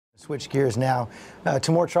Switch gears now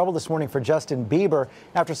to more trouble this morning for Justin Bieber.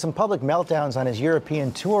 After some public meltdowns on his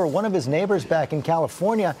European tour, one of his neighbors back in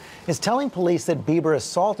California is telling police that Bieber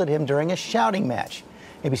assaulted him during a shouting match.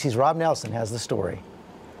 ABC's Rob Nelson has the story.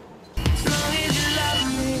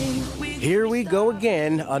 Here we go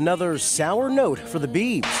again, another sour note for the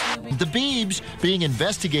Biebs. The Biebs being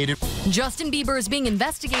investigated. Justin Bieber is being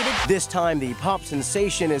investigated. This time, the pop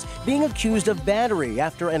sensation is being accused of battery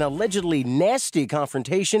after an allegedly nasty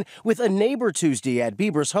confrontation with a neighbor Tuesday at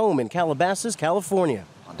Bieber's home in Calabasas, California.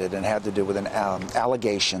 It had to do with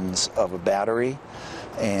allegations of a battery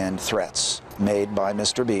and threats made by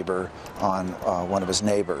Mr. Bieber on one of his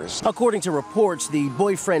neighbors. According to reports, the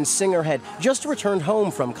boyfriend singer had just returned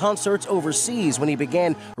home from concerts overseas when he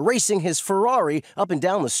began racing his Ferrari up and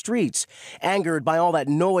down the streets. Angered by all that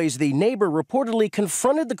noise, the neighbor reportedly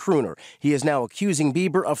confronted the crooner. He is now accusing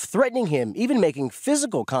Bieber of threatening him, even making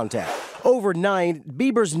physical contact. Overnight,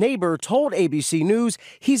 Bieber's neighbor told ABC News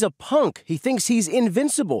he's a punk. He thinks he's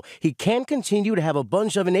invincible. He can't continue to have a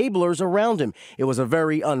bunch of enablers around him. It was a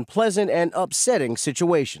very unpleasant and upsetting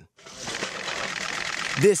situation.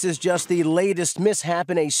 This is just the latest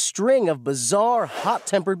mishap in a string of bizarre,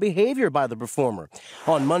 hot-tempered behavior by the performer.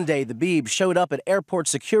 On Monday, the Biebs showed up at airport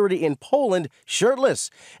security in Poland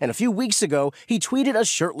shirtless. And a few weeks ago, he tweeted a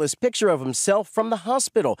shirtless picture of himself from the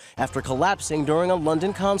hospital after collapsing during a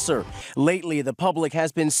London concert. Lately, the public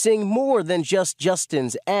has been seeing more than just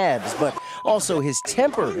Justin's abs, but also his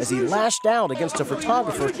temper as he lashed out against a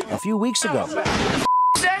photographer a few weeks ago.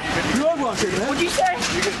 What'd you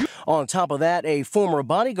say? On top of that, a former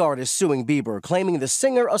bodyguard is suing Bieber, claiming the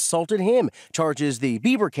singer assaulted him, charges the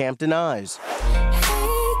Bieber camp denies.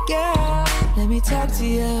 Hey girl, let me talk to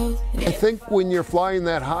you. I think when you're flying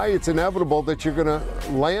that high, it's inevitable that you're going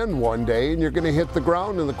to land one day and you're going to hit the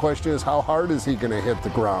ground, and the question is, how hard is he going to hit the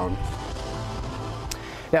ground?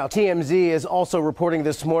 Now, TMZ is also reporting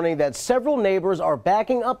this morning that several neighbors are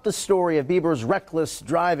backing up the story of Bieber's reckless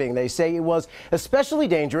driving. They say it was especially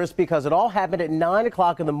dangerous because it all happened at 9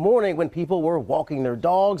 o'clock in the morning when people were walking their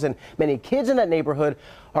dogs, and many kids in that neighborhood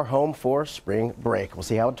are home for spring break. We'll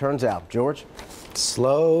see how it turns out. George?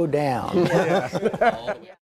 Slow down.